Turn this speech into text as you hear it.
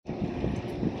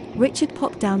Richard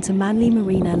popped down to Manly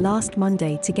Marina last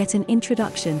Monday to get an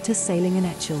introduction to sailing an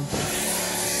Etchell.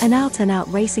 An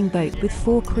out-and-out racing boat with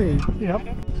 4 crew. Yep.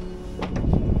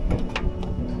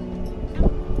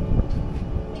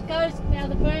 It goes, now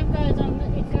the boom goes on,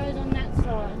 it goes on that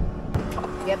side.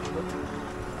 Yep.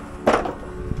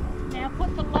 Now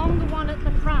put the longer one at the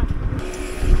front.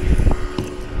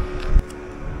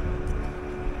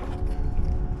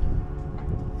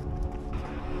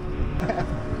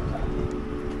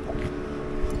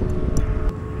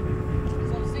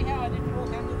 So see how I didn't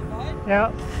walk under the boat? Yeah.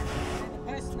 And the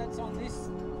person that's on this,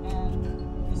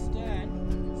 the stern,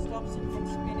 stops it from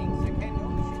spinning. So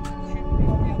Kendall should be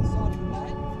on the other side of the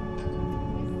boat.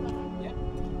 Yep.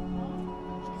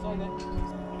 So that.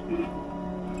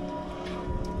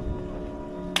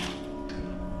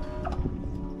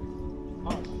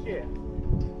 Oh shit.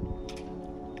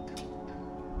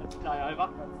 Let's stay over.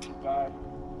 Let's go.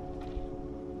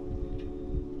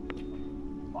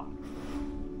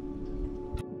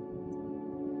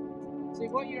 See,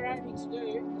 what you're aiming to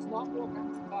do is not walk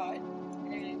under the boat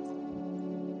and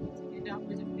end up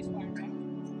with it this way around.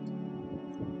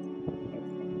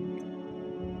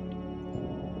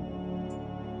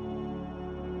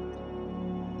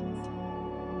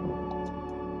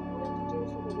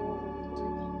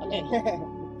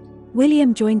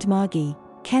 William joined Margie,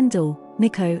 Kendall,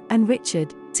 Nico, and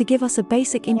Richard to give us a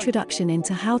basic introduction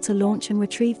into how to launch and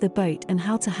retrieve the boat and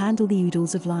how to handle the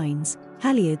oodles of lines,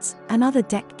 halyards, and other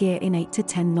deck gear in 8 to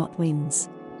 10 knot winds.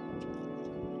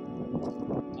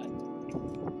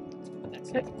 That's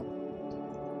it.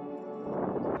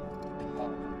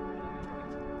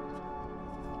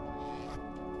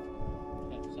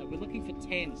 So we're looking for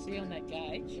 10. See on that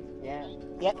gauge? Yeah.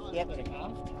 Yep. Yep. Got a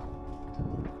half.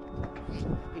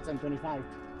 It's on 25.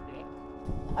 Yeah.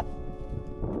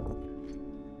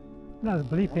 No,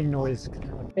 the bleeping noise.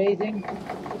 Phasing.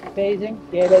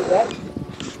 Yeah, there's that.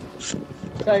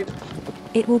 So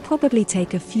It will probably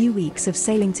take a few weeks of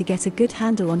sailing to get a good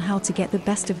handle on how to get the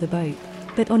best of the boat,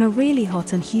 but on a really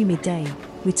hot and humid day,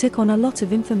 we took on a lot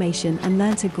of information and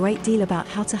learnt a great deal about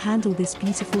how to handle this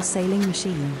beautiful sailing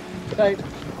machine. So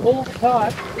all the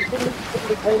time, you shouldn't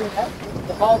be cleaning that.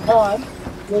 The whole time,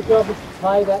 your job is to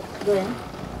play that string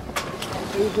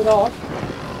and ease it off.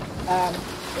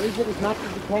 Ease it as much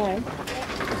as you can.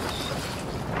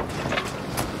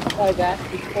 So that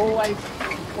it's always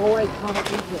kind of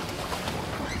easy.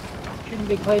 Shouldn't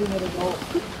be cleaning it at all.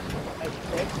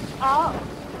 Oh.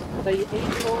 So you ease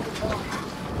it all the time.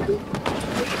 The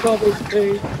job is to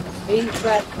ease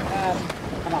that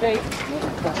sheet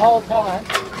the whole time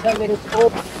so that it's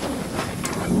all.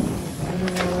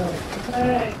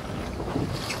 Okay.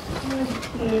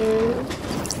 Thank you.